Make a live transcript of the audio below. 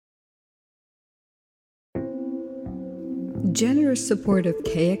Generous support of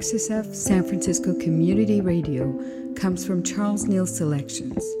KXSF San Francisco Community Radio comes from Charles Neal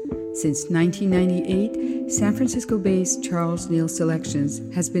Selections. Since 1998, San Francisco-based Charles Neal Selections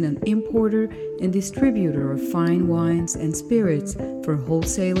has been an importer and distributor of fine wines and spirits for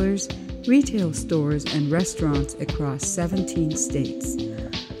wholesalers, retail stores, and restaurants across 17 states.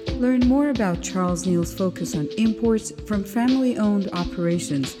 Learn more about Charles Neal's focus on imports from family-owned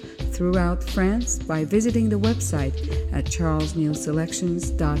operations throughout France by visiting the website at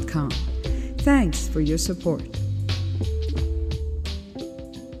charlesnealselections.com. Thanks for your support.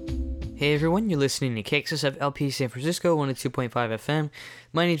 Hey everyone, you're listening to KXSF LP San Francisco 102.5 FM.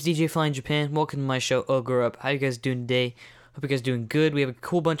 My name's DJ Colin Japan. Welcome to my show, Oh Grow Up. How you guys doing today? Hope you guys doing good. We have a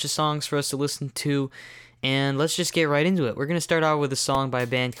cool bunch of songs for us to listen to, and let's just get right into it. We're going to start out with a song by a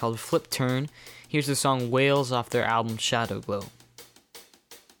band called Flip Turn. Here's the song Whales off their album Shadow Glow.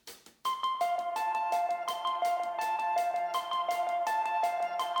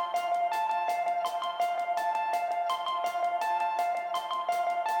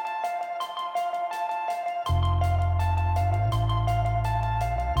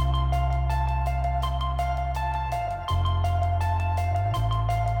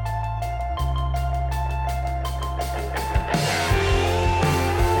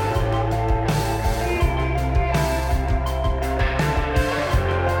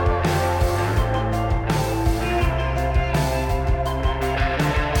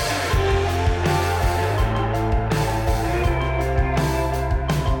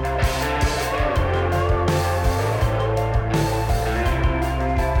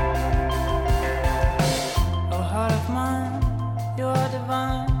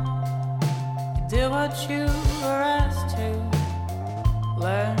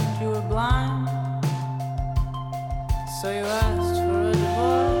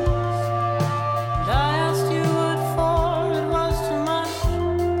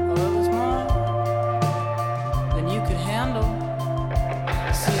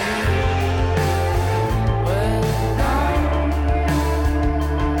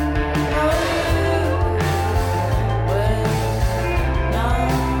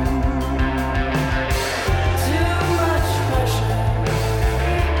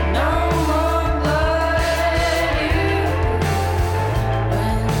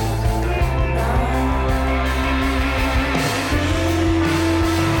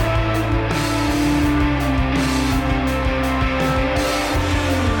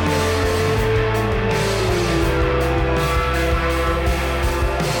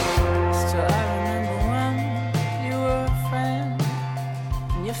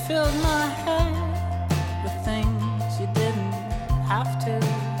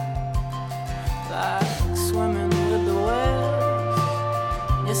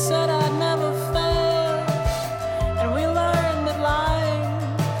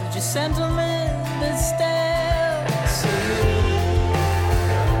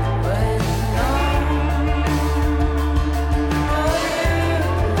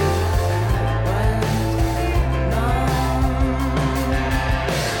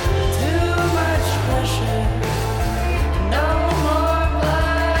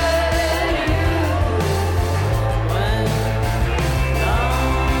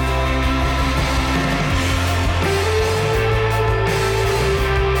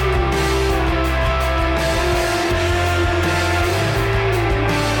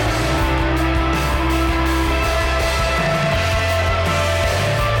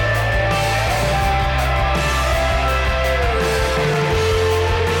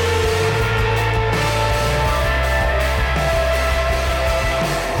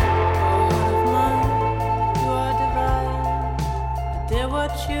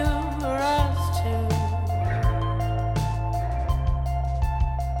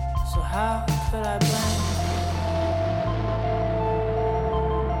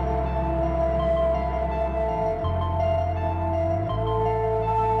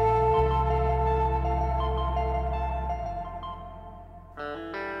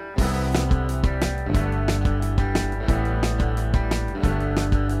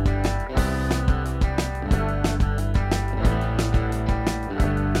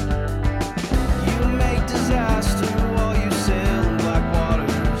 Disaster while you sail in black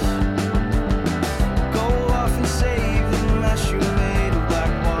waters.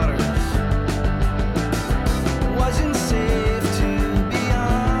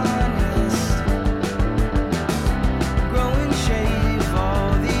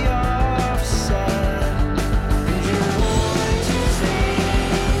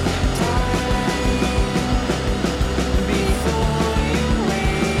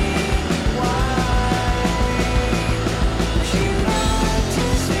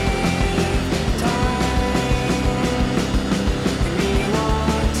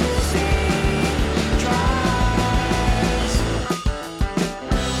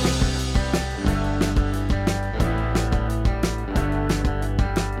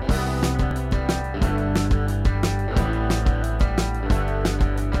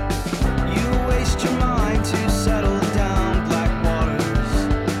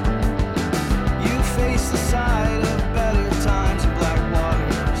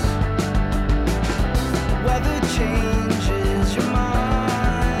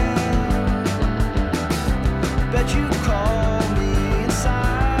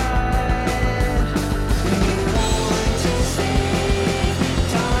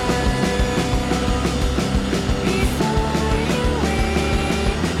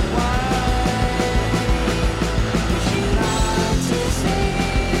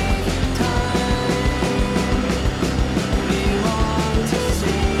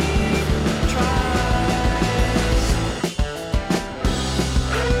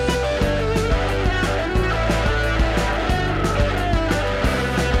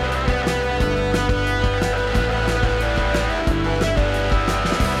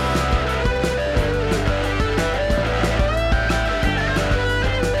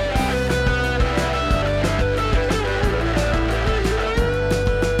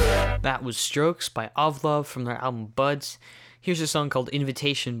 That was Strokes by Ovlov from their album Buds. Here's a song called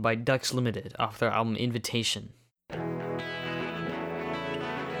Invitation by Ducks Limited off their album Invitation.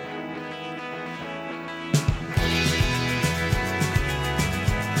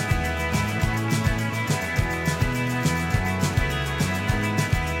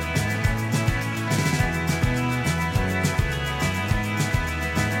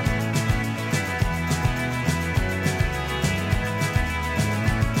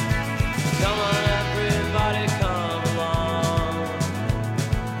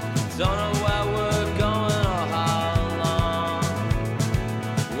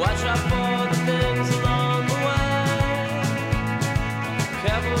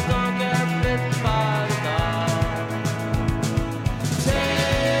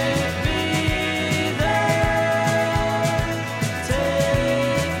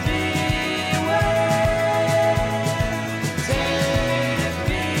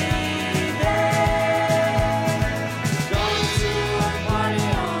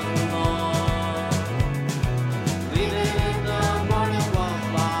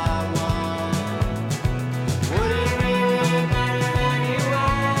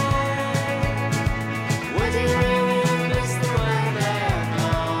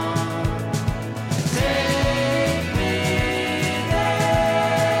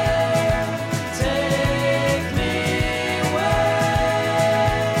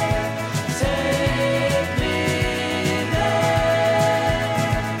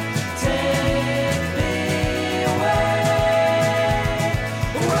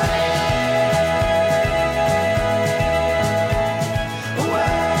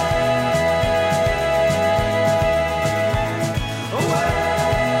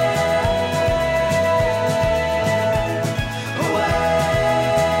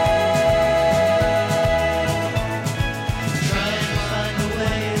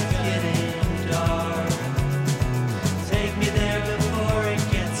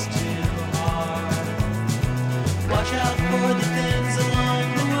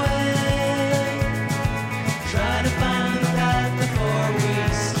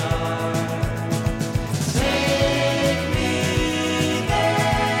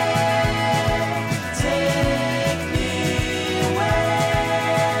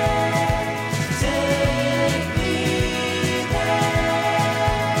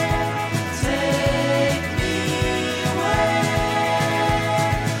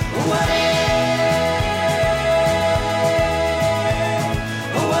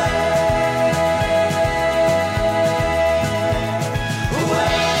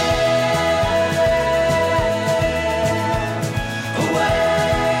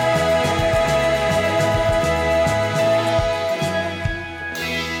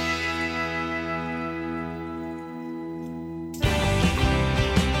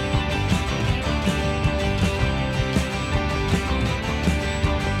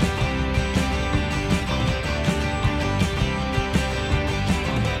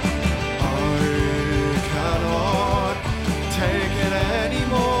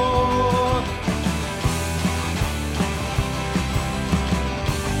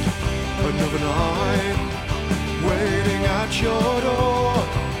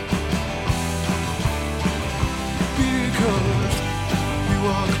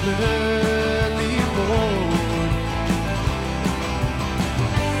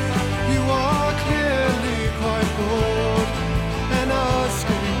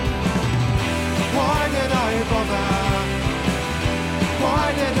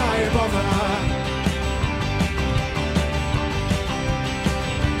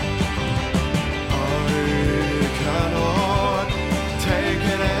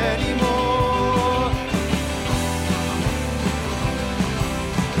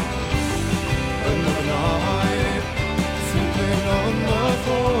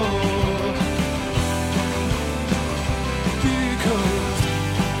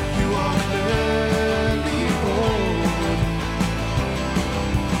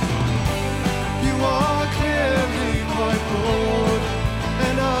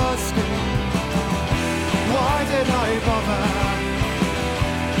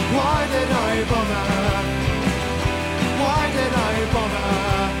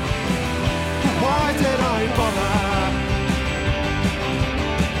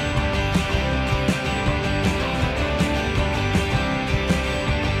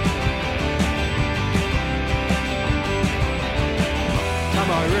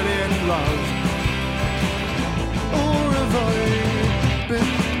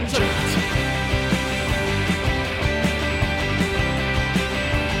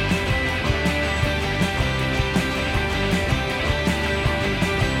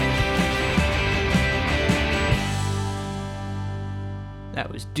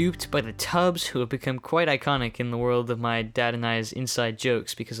 was Duped by the Tubs, who have become quite iconic in the world of my dad and I's inside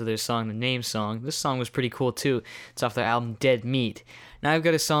jokes because of their song, The Name Song. This song was pretty cool too. It's off their album Dead Meat. Now I've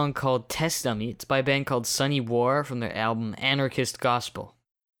got a song called Test Dummy. It's by a band called Sunny War from their album Anarchist Gospel.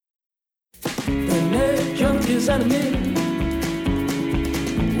 The drunk is out of men,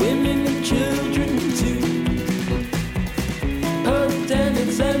 women and children too. Puffed and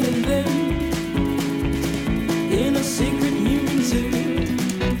examined them in a secret human zoo.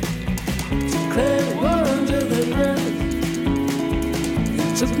 Declared war under their breath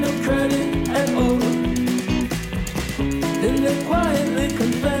and took no credit at all. Then they quietly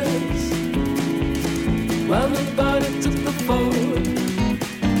confessed while nobody took the fall.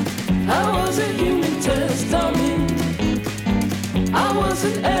 I was a human test dummy. I was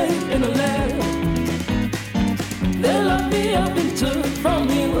an egg in a lab. They locked me up and took from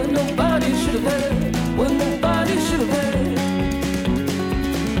me what nobody should have had. What nobody should have had.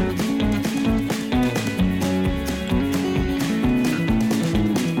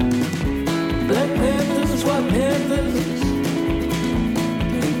 Black Panthers, White Panthers,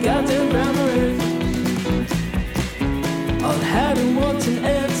 and goddamn brown berets, all had and wanting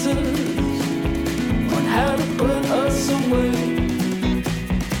answers on how to put us away.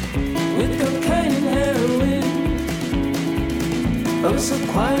 With cocaine and heroin, oh so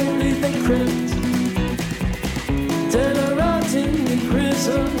quietly they crept, dead or rotting in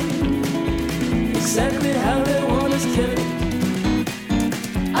prison, exactly how they want us kept.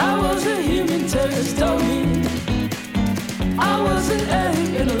 I was a human test dummy. I was an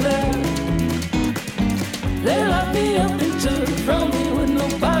egg in a lab. They locked me up and took from me what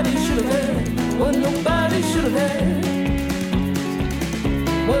nobody should have had. What nobody should have had.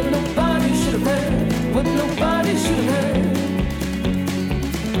 What nobody should have had. What nobody should have had.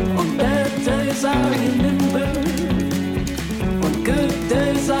 On bad days I remember, on good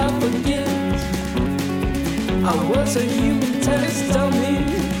days I forget. I was a human test dummy.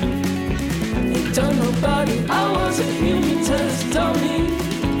 Ain't done nobody. I was a human test dummy.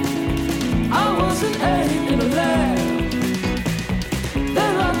 I was an egg in a lab. They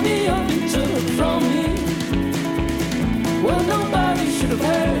locked me up and took from me what nobody should have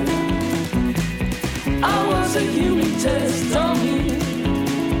had. I was a human test dummy.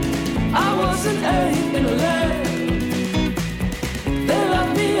 I was an egg in a lab. They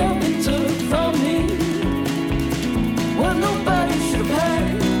locked me up and took from me what nobody should have had.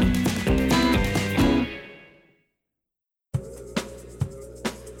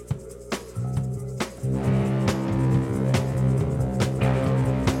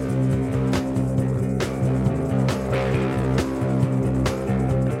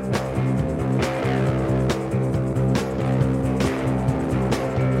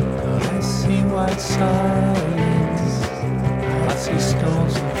 Silence, I see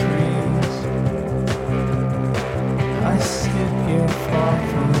stones and trees. I sit here far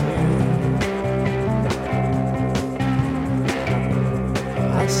from you.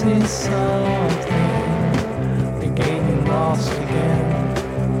 I see something getting lost again.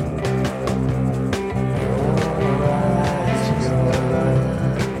 Your eyes,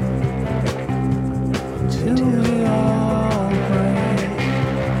 till we all break,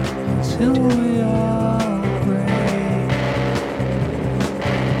 till we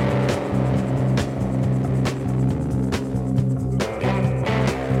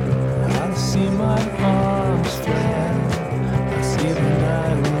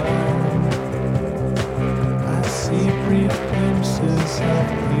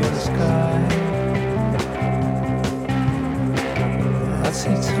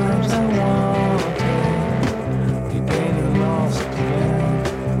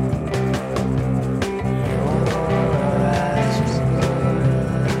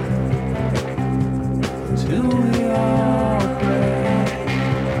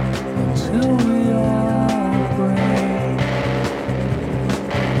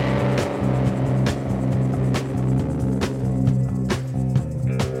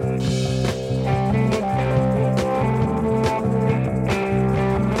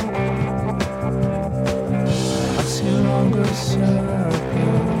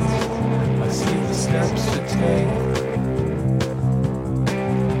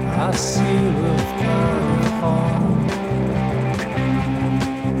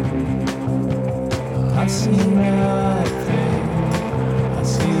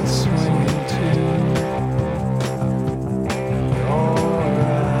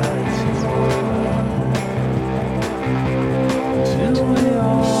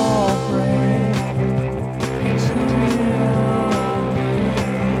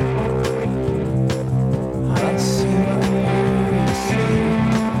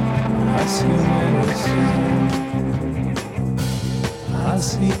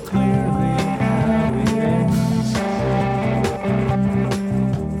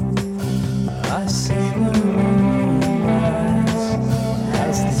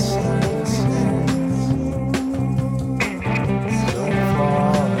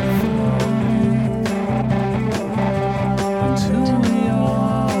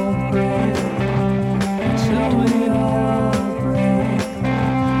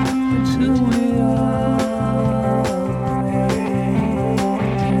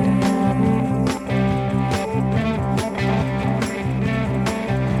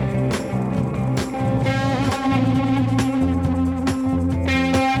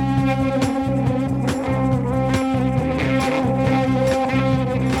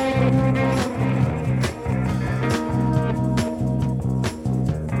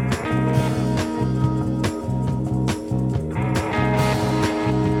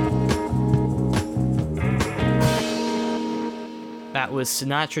was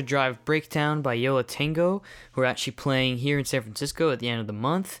Sinatra Drive Breakdown by Yola Tango, who are actually playing here in San Francisco at the end of the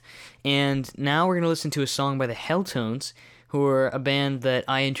month. And now we're going to listen to a song by the Helltones, who are a band that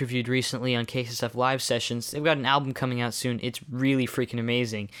I interviewed recently on KSSF Live Sessions. They've got an album coming out soon. It's really freaking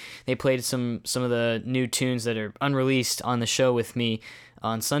amazing. They played some of the new tunes that are unreleased on the show with me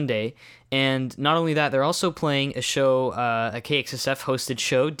on Sunday. And not only that, they're also playing a show, a KXSF hosted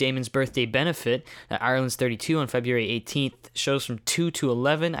show, Damon's Birthday Benefit, at Ireland's 32 on February 18th. Shows from 2 to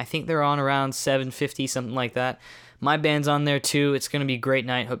 11. I think they're on around 7:50, something like that. My band's on there too. It's going to be a great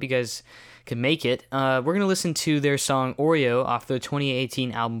night. Hope you guys can make it. We're going to listen to their song Oreo off their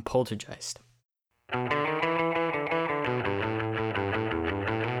 2018 album Poltergeist.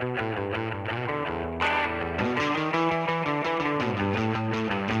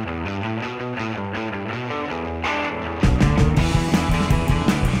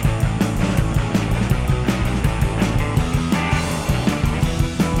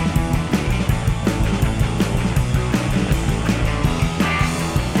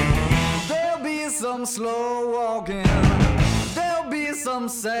 Some slow walking, there'll be some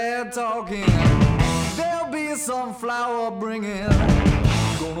sad talking, there'll be some flower bringing,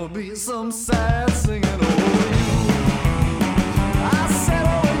 gonna be some sad singing over you. I said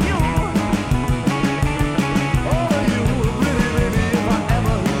over you, pretty baby, if I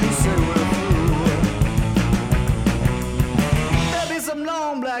ever hear you say we're through. There'll be some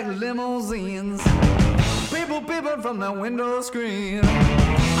long black limousines, people peeping from the window screen.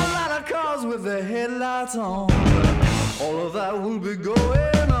 A lot of cars with their headlights on. All of that will be going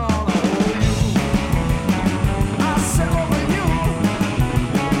on over you. I said over you,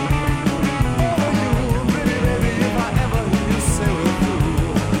 pretty baby, if I ever hear you say we're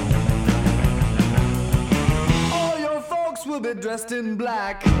through. All your folks will be dressed in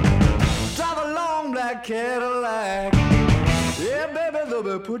black, drive a long black Cadillac. Yeah, baby, they'll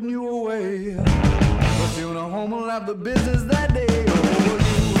be putting you away, but you know home will have the business that day.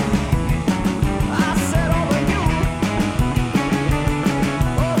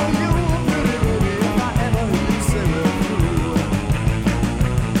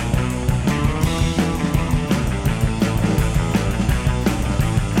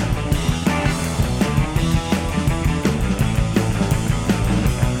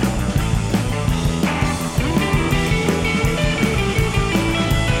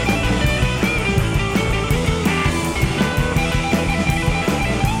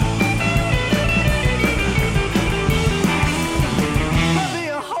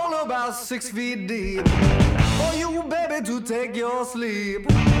 about 6 feet deep for you, baby, to take your sleep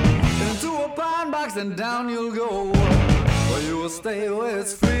into a pine box and down you'll go, or you will stay where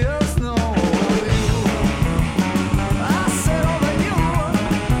it's free of snow. I said over you,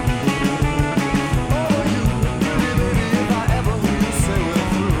 pretty baby, if I ever hear you say we're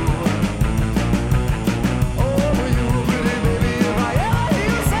through. Over you, pretty baby, if I ever hear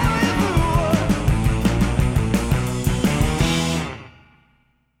you say we're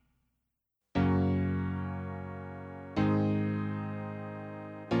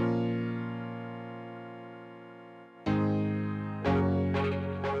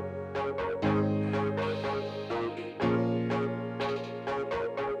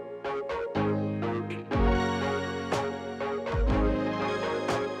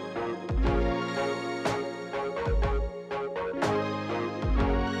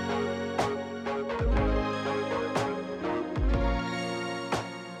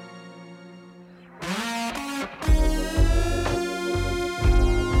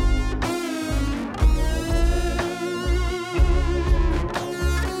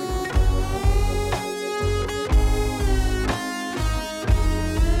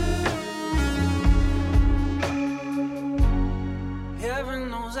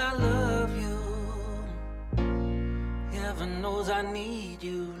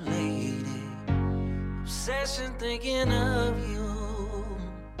thinking of you,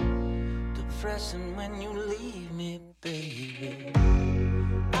 depressing when you leave me, baby.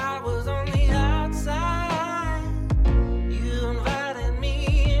 I was on the outside, you invited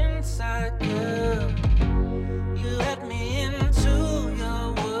me inside, girl. You let me into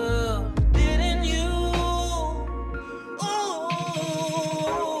your world, didn't you? Ooh,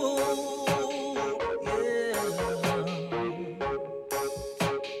 yeah.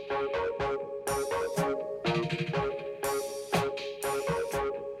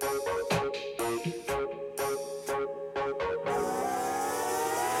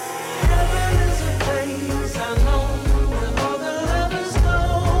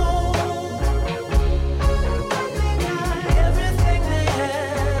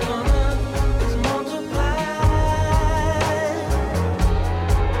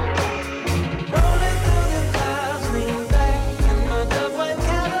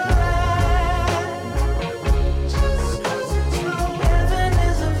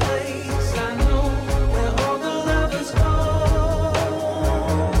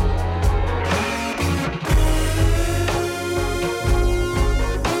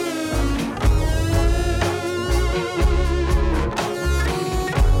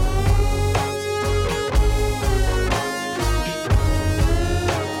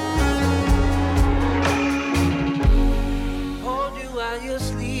 while you're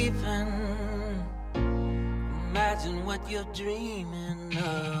sleeping. Imagine what you're dreaming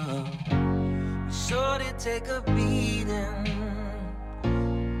of. Sure to take a beating,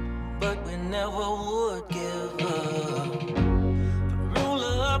 but we never would give up. The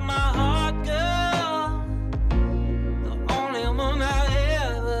ruler of my heart, girl, the only one I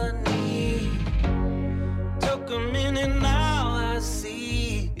ever need. Took a minute, now I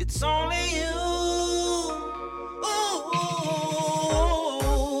see it's only you.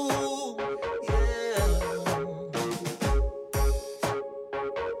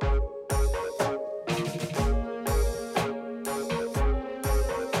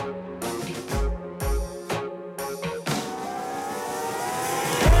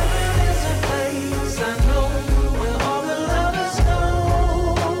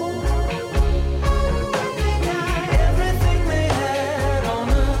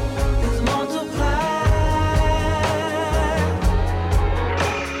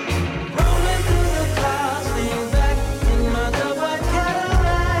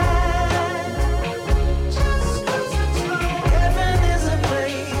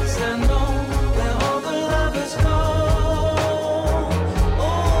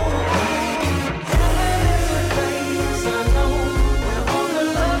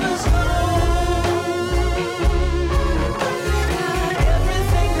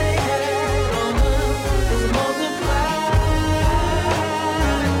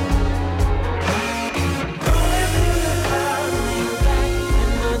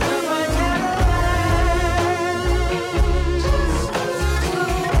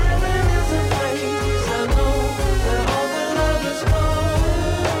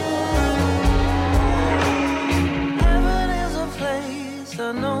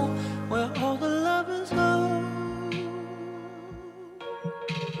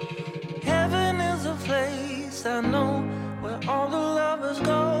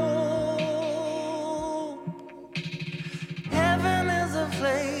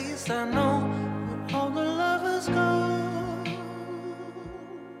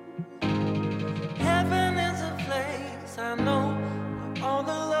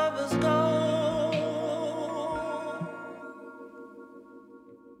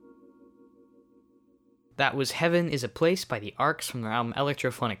 That was Heaven is a Place by the Arcs from their album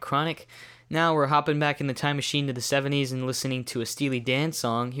Electrophonic Chronic. Now we're hopping back in the time machine to the 70s and listening to a Steely Dan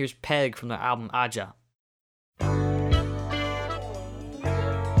song. Here's Peg from their album Aja.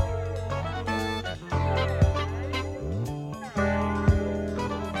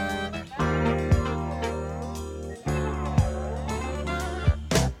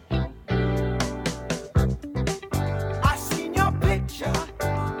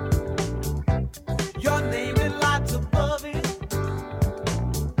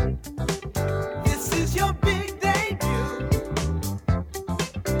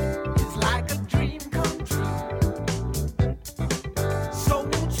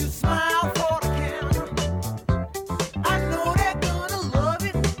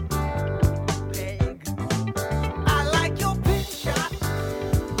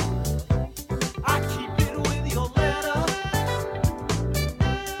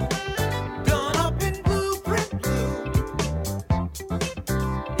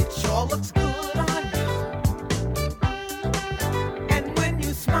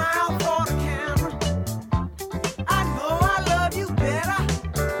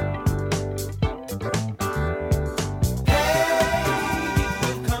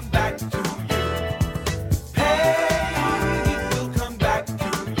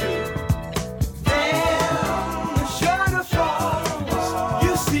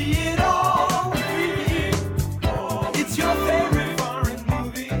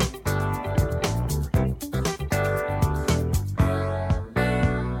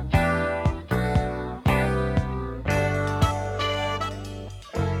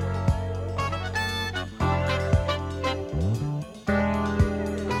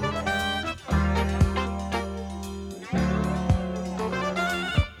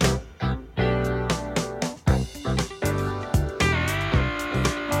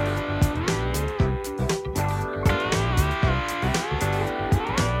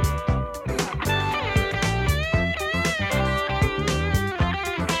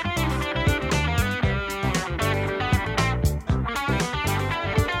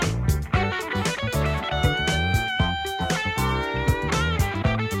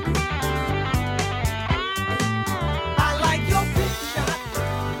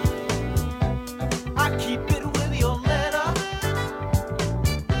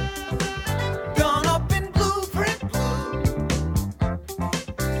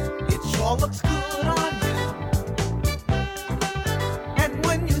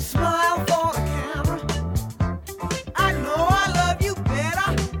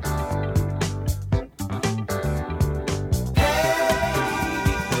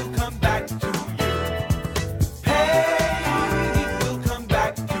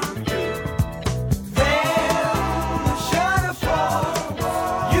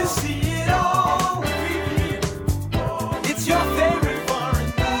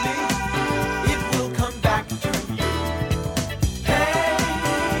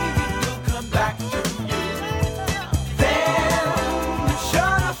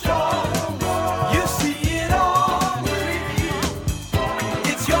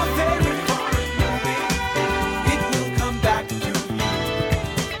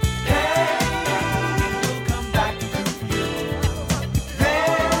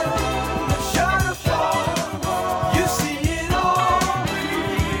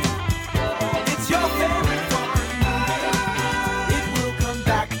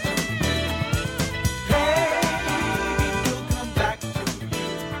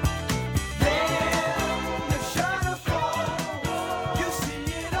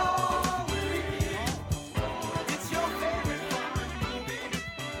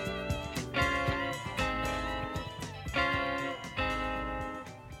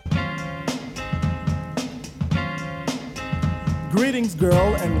 Greetings,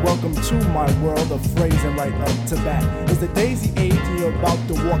 girl, and welcome to my world of phrasing right up to bat. It's the daisy age and you're about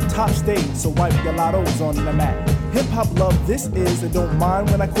to walk top stage, so wipe your lottos on the mat. Hip-hop love this is, and don't mind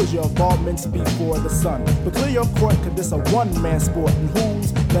when I quiz your involvements before the sun. But clear your court, cause this a one-man sport, and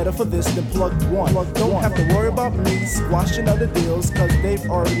who's better for this than plug one? Don't have to worry about me squashing other deals, cause they've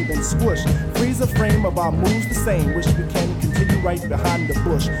already been squished. Freeze the frame of our moves the same, wish we can continue right behind the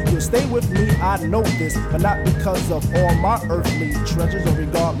bush. You'll stay with me, I know this, but not because of all my earthly treasures, or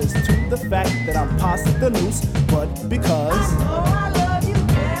regardless to the fact that I'm past the noose, but because I love you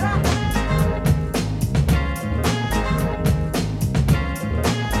better.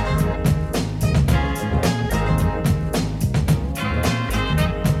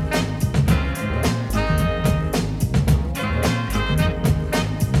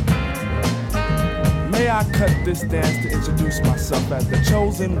 May I cut this dance to introduce myself as the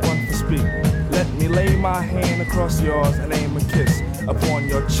chosen one for speak. Let me lay my hand across yours and aim a kiss upon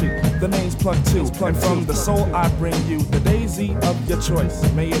your cheek. The name's Plug 2, and from the soul I bring you the daisy of your choice.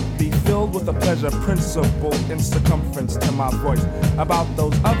 May it be filled with a pleasure principle in circumference to my voice. About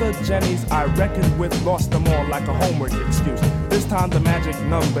those other Jennies I reckoned with, lost them all like a homework excuse. This time the magic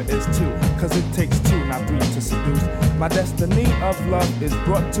number is 2, cause it takes 2, not 3 to seduce. My destiny of love is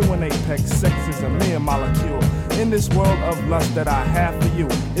brought to an apex. Sex is a mere molecule in this world of lust that I have for you.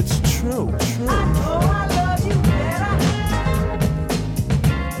 It's true, true. I love you better.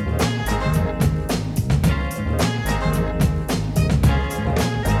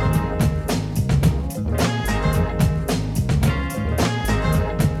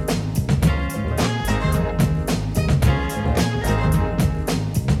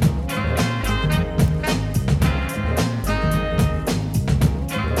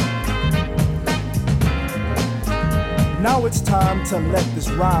 Now it's time to let this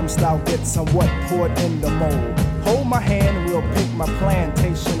rhyme style get somewhat poured in the mold. Hold my hand and we'll pick my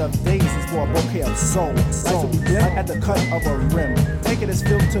plantation of daisies for a bouquet of soul. Like to begin at the cut of a rim. Take it as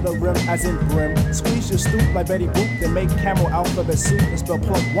filled to the rim as in brim. Squeeze your stoop like Betty Boop, then make camel alphabet soup and spell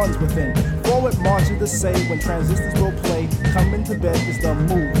plug ones within. Forward march is the say when transistors will play. Coming to bed is the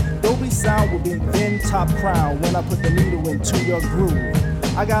move. Dolby sound will be then top crown when I put the needle into your groove.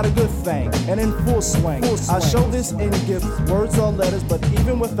 I got a good thing, and in full swing. I show this in gifts, words or letters, but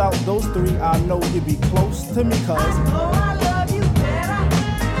even without those 3, I know you'd be close to me, cause I love you better.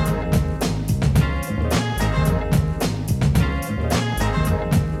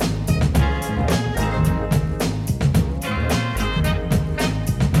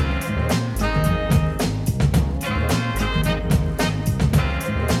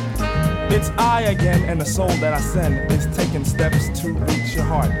 It's I again, and the soul that I send is taking steps to reach your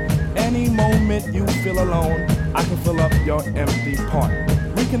heart. Any moment you feel alone, I can fill up your empty part.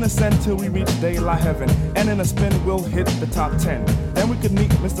 We can ascend till we reach daylight heaven, and in a spin we'll hit the top 10. Then we could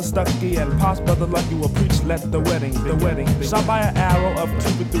meet Mr. Stucky and Pops Brother Lucky will preach, let the wedding be. Shot by an arrow of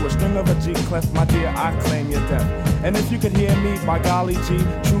Cupid through a string of a G clef, my dear, I claim your death. And if you could hear me, by golly G,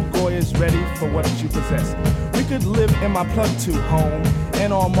 true Goy is ready for what you possess. We could live in my Plug 2 home,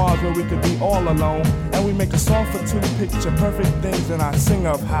 and on Mars where we could be all alone. And we make a song for 2, picture perfect things, and I sing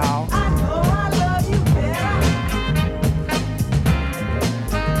of how I know I love you better.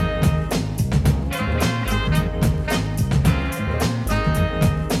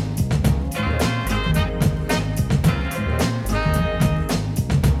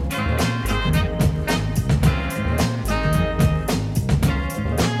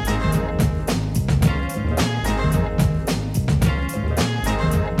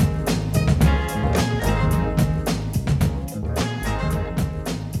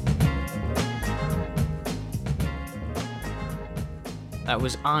 That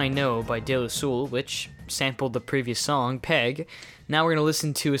was I Know by De La Soul, which sampled the previous song, Peg. Now we're going to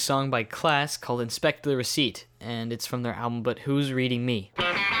listen to a song by Class called Inspect the Receipt, and it's from their album But Who's Reading Me?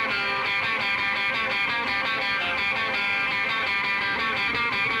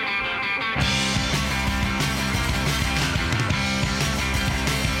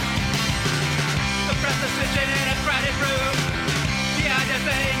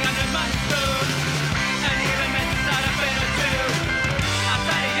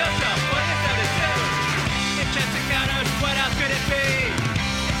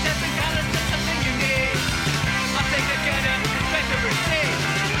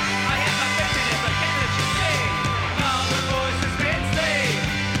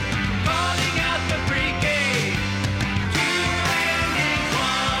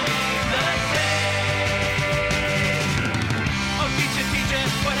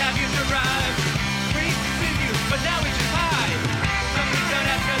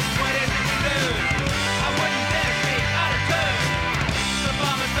 What is it you do? I wouldn't dare speak out of turn.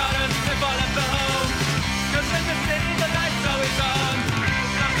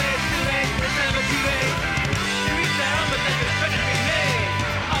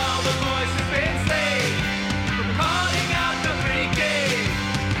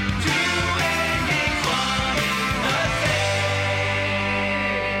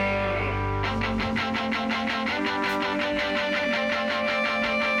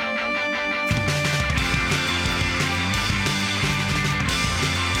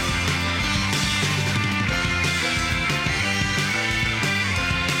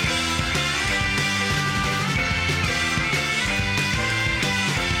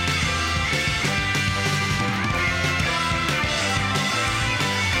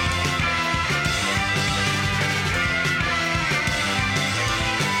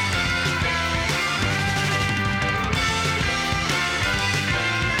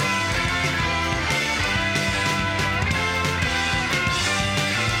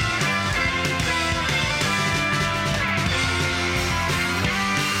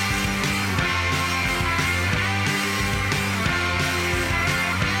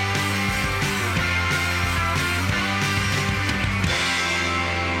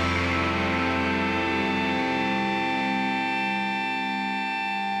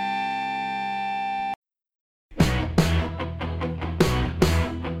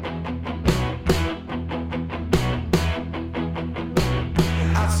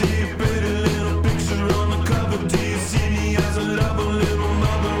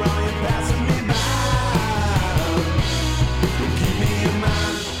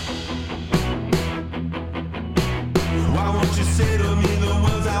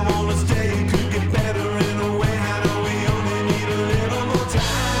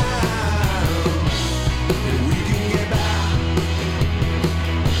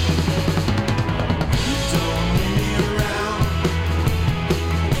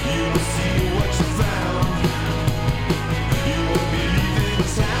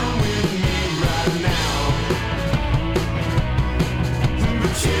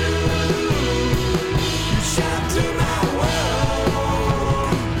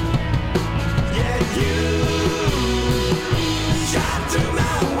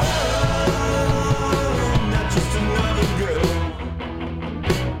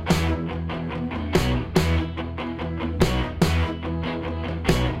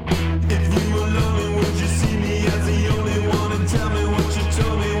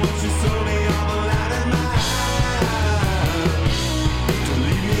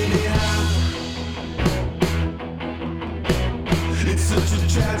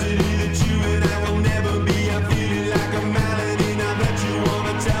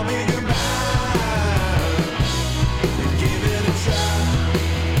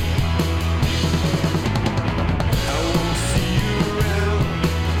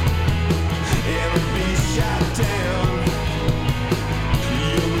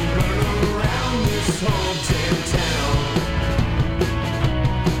 whole damn town.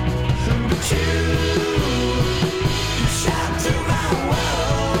 But you shot through my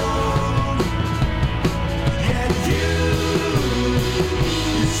world. Yeah, you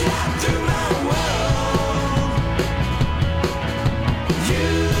shot through my world. You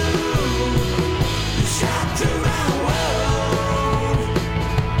shot through my world.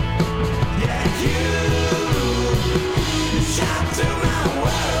 Yeah, you shot through my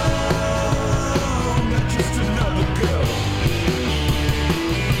world. Not just another girl.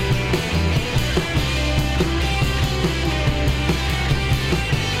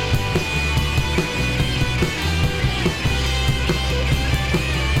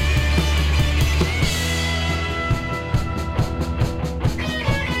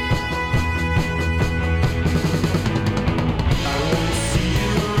 I won't see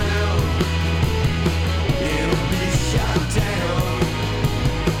you around. It'll be shot down.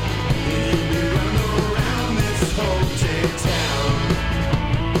 You'll be running around this whole damn town.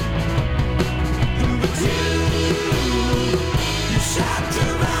 But you shot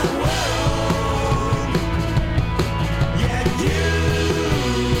through my world. Yeah, you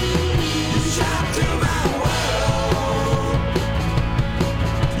shot through my world.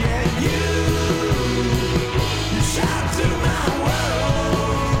 Yeah, you shot through my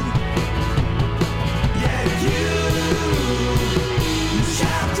world. Yeah, you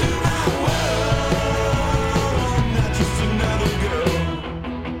shot through my world. Not just another girl.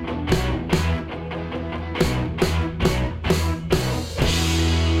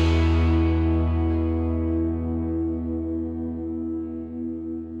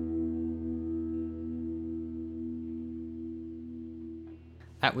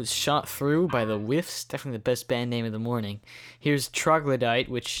 That was Shot Through by the Whiffs, definitely the best band name of the morning. Here's Troglodyte,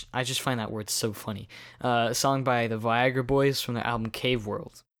 which I just find that word so funny. A song by the Viagra Boys from their album Cave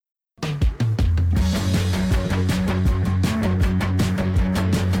World. He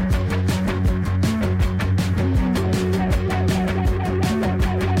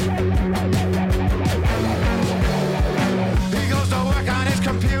goes to work on his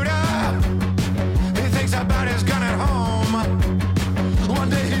computer. He thinks about his gun at home. One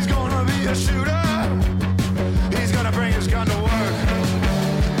day he's gonna be a shooter. He's gonna bring his gun to work.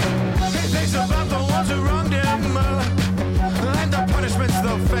 He thinks about the ones who wronged him and the punishments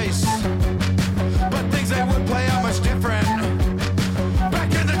they'll face. But things they would play out much different.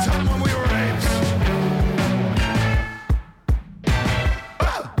 Back in the time when we were apes.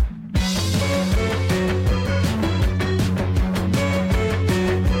 Ah!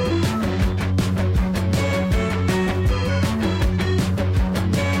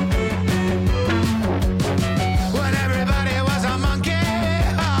 When everybody was a monkey,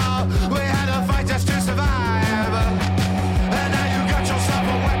 oh, we had to fight just to survive. And now you got yourself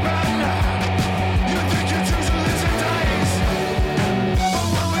a weapon. You think you choose to lose and dice. But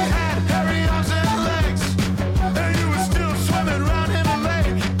when we had hairy arms and legs, and you were still swimming around in a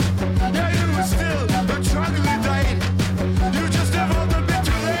lake. Yeah, you were still a troglodyte. You just evolved a bit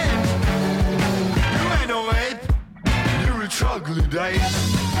too late. You ain't no ape. You're a troglodyte.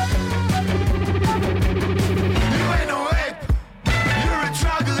 You ain't no ape. You're a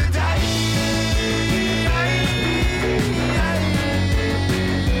troglodyte.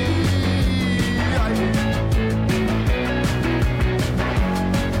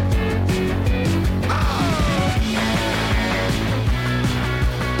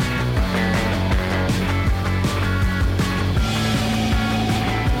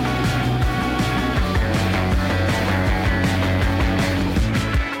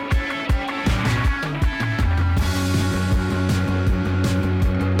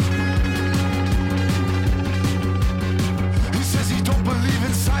 He says he don't believe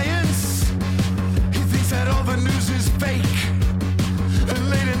in science. He thinks that all the news is fake. And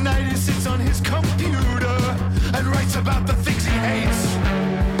late at night he sits on his computer and writes about the things he hates.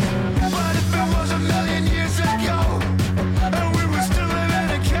 But if it was a million years ago and we were still living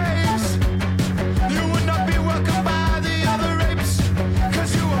in caves, you would not be welcomed by the other apes,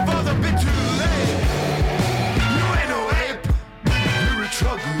 'cause you evolved a bit too late. You ain't no ape. You're a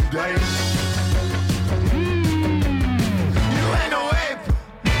troglodyte. You ain't no ape.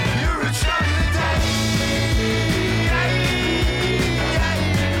 You're a troglodyte.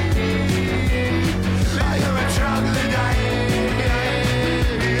 You're a troglodyte.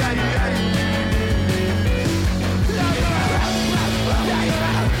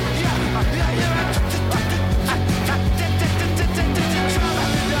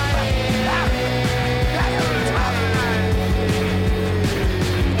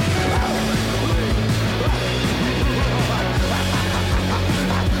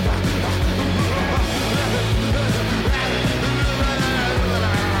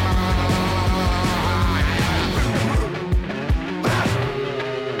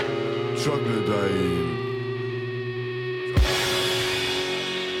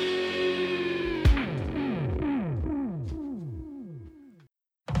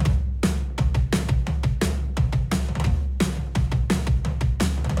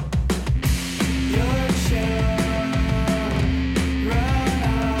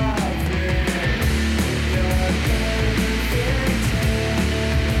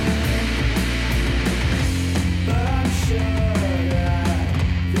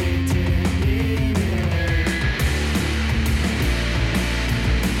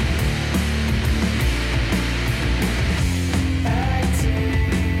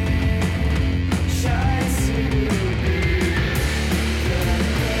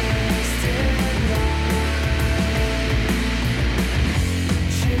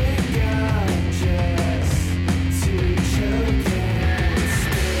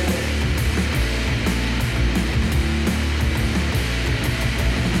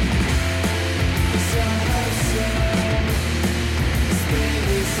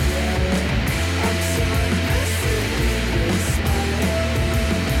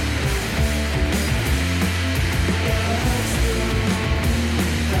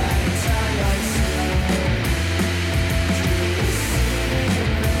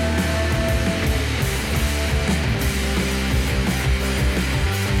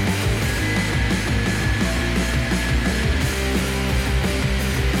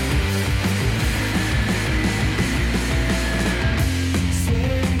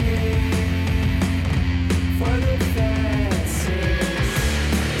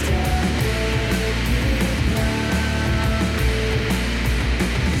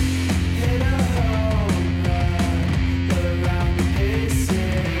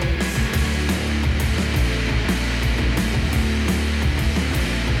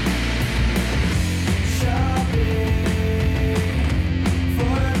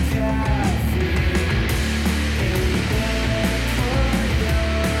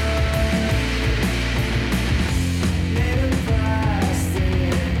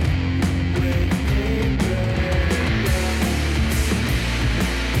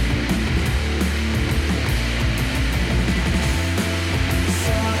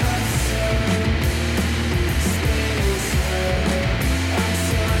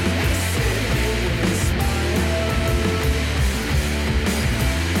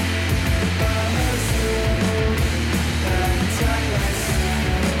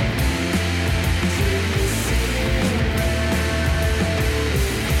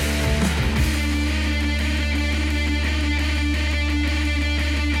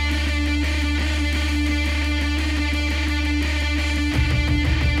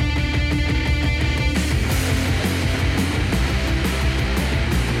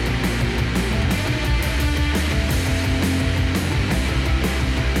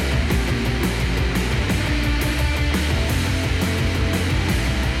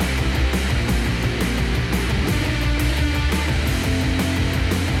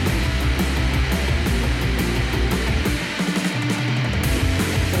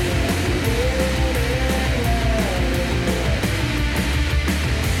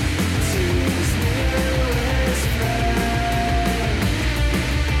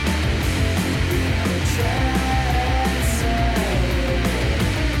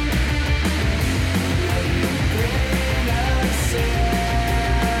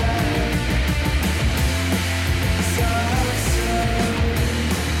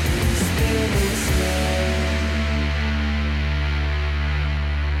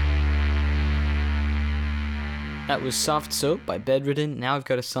 That was Soft Soap by Bedridden. Now I've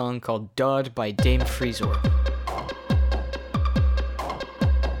got a song called Dodd by Dame Freezor.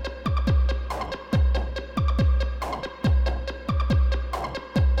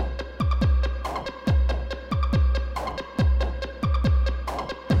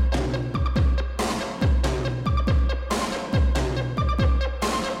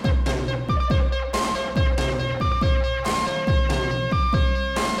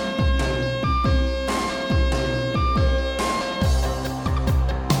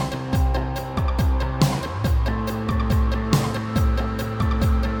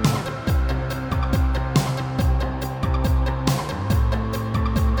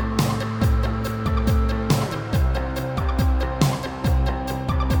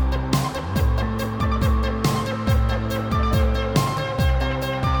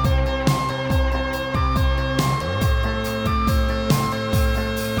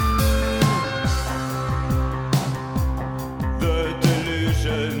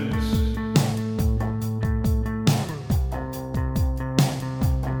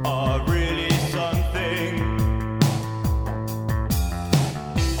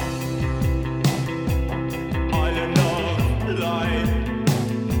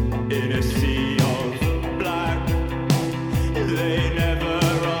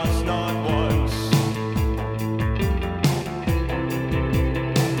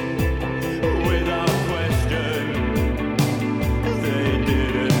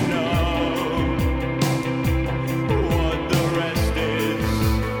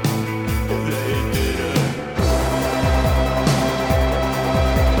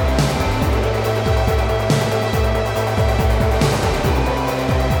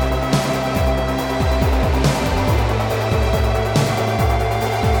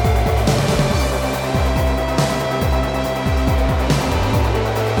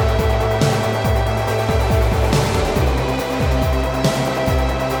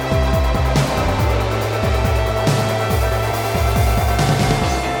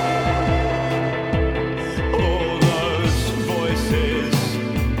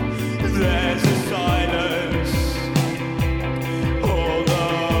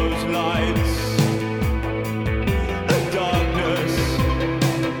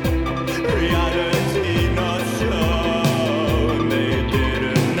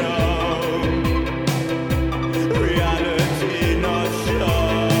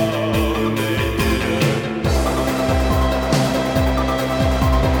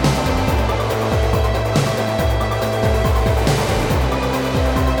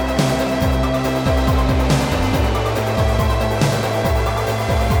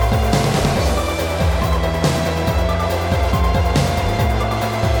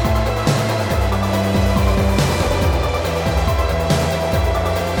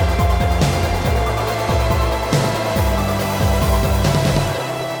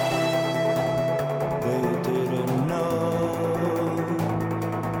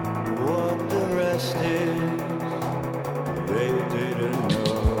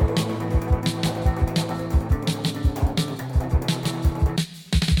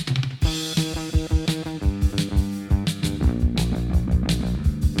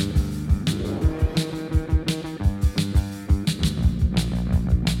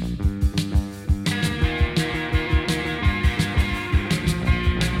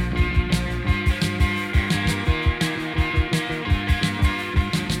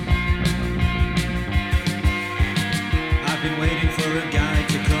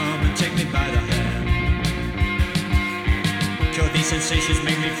 Sensations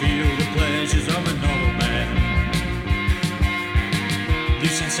make me feel the pleasures of a normal man.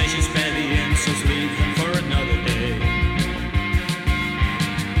 These sensations spare the insults, leave them for another day.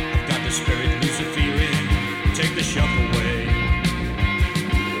 I've got the spirit, lose the feeling, take the shock away.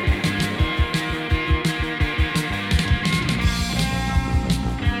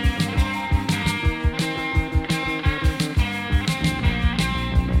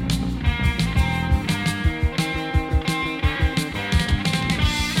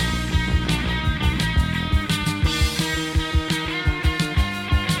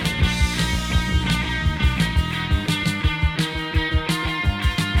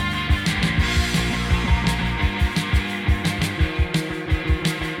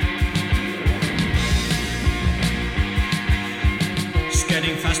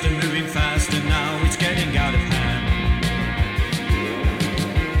 Getting faster, moving faster, now it's getting out of hand.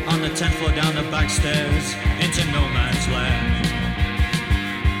 On the 10th floor, down the back stairs, into no man's land.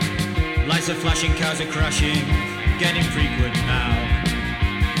 Lights are flashing, cars are crashing, getting frequent now.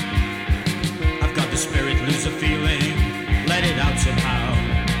 I've got the spirit, lose the feeling, let it out somehow.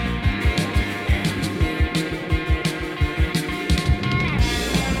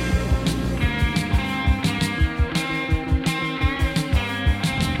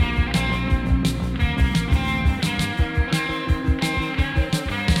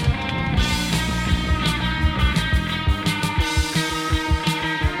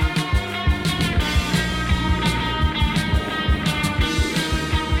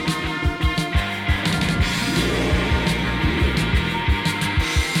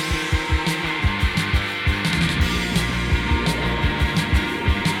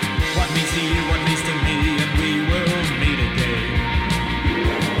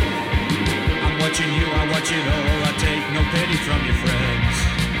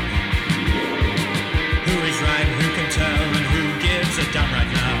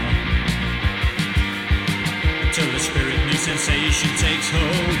 sensation takes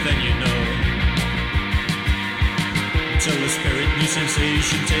hold, then you know. Till the spirit new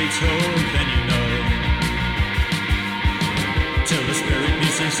sensation takes hold, then you know. Till the spirit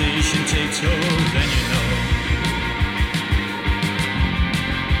new sensation takes hold, then you know.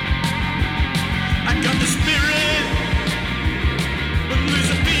 I got the spirit, but lose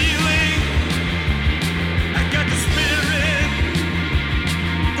a feeling. I got the spirit,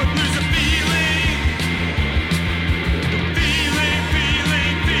 but lose a feeling. Feeling,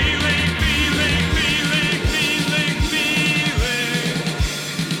 feeling, feeling, feeling, feeling, feeling, feeling.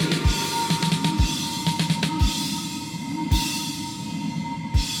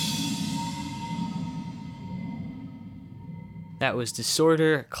 That was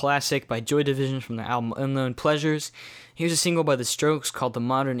Disorder, a classic by Joy Division from the album Unknown Pleasures. Here's a single by The Strokes called The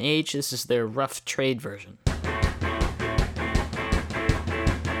Modern Age. This is their Rough Trade version.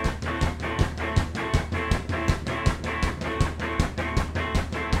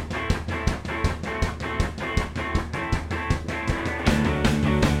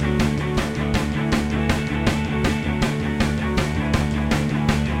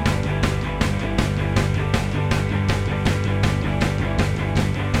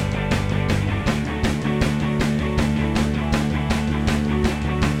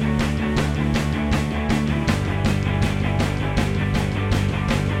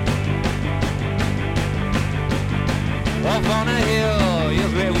 Up on a hill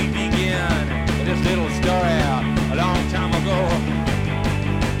is where we begin. This little story a long time ago.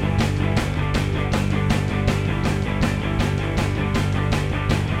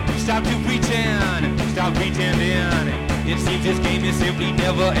 Stop to pretend, stop pretending. It seems this game is simply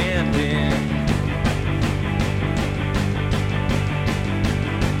never ending.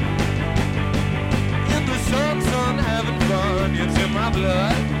 In the sun, having fun, it's in my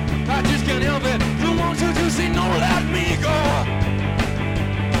blood. I just can't help it. Don't want you to say no, let me go.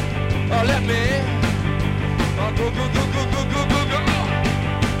 Oh, let me. Oh, go, go, go, go, go, go, go, go.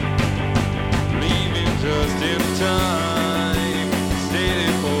 Leaving just in time.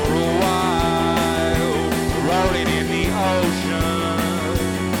 Stayed for a while. Rolling in the ocean.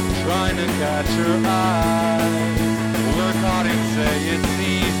 Trying to catch her eye. Work hard and say it's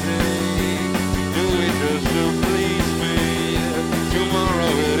easy. Do it just to please me.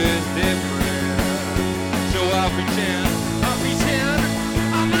 Tomorrow it is different. So I'll pretend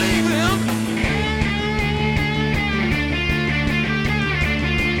I'm leaving.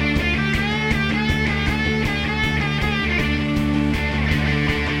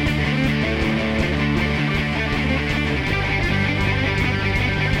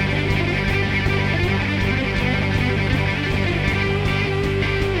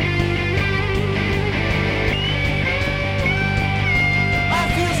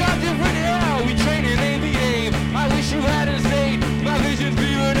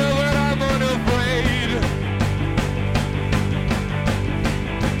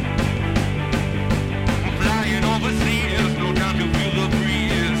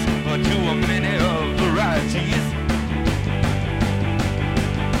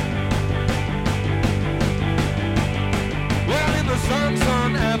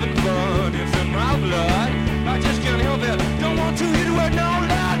 Sun, having fun, it's in my blood. I just can't help it, don't want to hit it, no,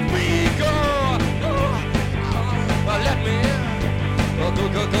 let me go. Let me go, go,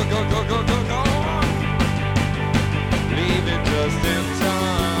 go, go, go, go, go, go, go. Leaving just in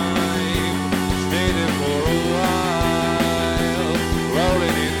time, stayed in for a while,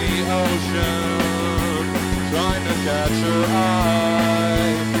 rolling in the ocean, trying to catch her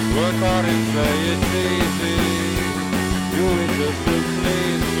eye, work hard and say it's easy. Do it just to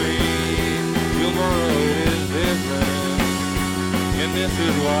please me. Tomorrow it is different, and this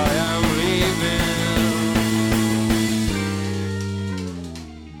is why I'm leaving.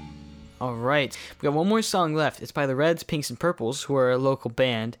 All right, we got one more song left. It's by the Reds, Pinks, and Purples, who are a local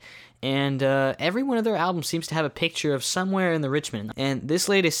band. And every one of their albums seems to have a picture of somewhere in the Richmond. And this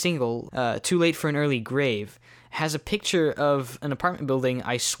latest single, Too Late for an Early Grave, has a picture of an apartment building,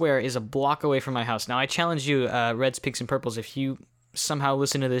 I swear, is a block away from my house. Now, I challenge you, Reds, Pinks, and Purples, if you somehow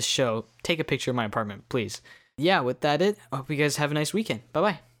listen to this show, take a picture of my apartment, please. Yeah, with that I hope you guys have a nice weekend.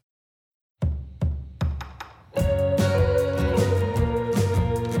 Bye-bye.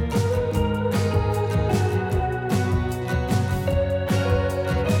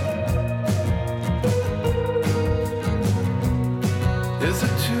 Is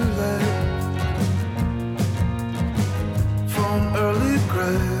it too late for an early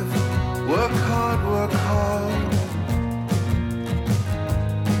grave? Work hard, work hard.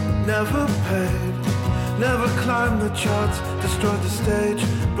 Never paid, never climbed the charts, destroyed the stage,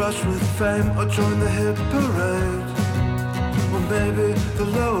 brushed with fame or joined the hit parade. maybe the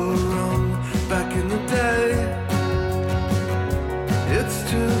lower rung back in the day. It's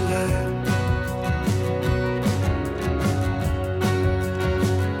too late.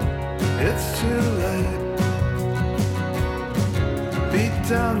 It's too late. Beat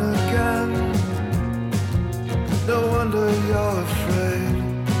down again. No wonder you're afraid.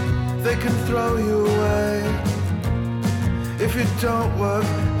 They can throw you away if you don't work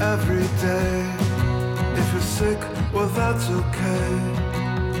every day. If you're sick, well that's okay.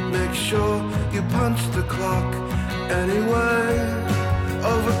 Make sure you punch the clock anyway.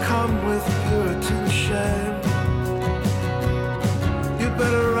 Overcome with Puritan shame. You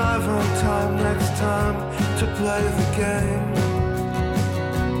better arrive on time next time to play the game.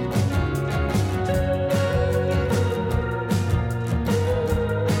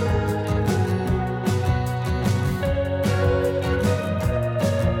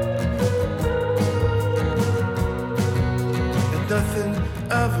 Nothing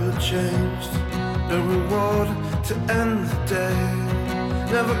ever changed. No reward to end the day.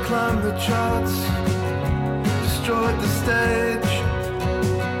 Never climbed the charts. Destroyed the stage.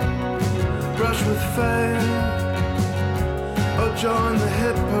 Brush with fame. Or join the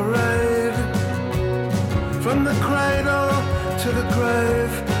hit parade. From the cradle to the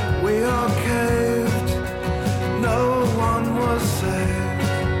grave, we all caved. No one was saved.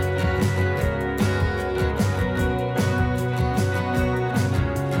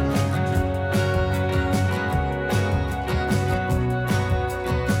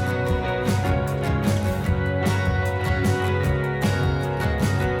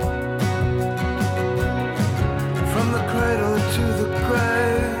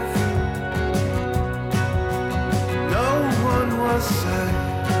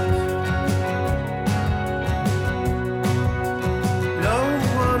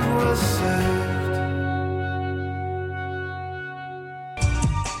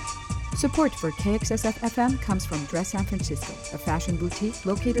 Support for KXSF-FM comes from Dress San Francisco, a fashion boutique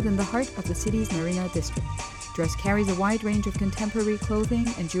located in the heart of the city's Marina District. Dress carries a wide range of contemporary clothing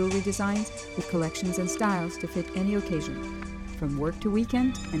and jewelry designs with collections and styles to fit any occasion, from work to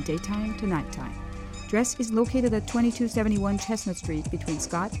weekend and daytime to nighttime. Dress is located at 2271 Chestnut Street between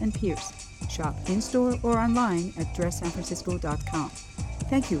Scott and Pierce. Shop in-store or online at dresssanfrancisco.com.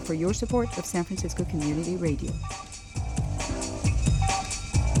 Thank you for your support of San Francisco Community Radio.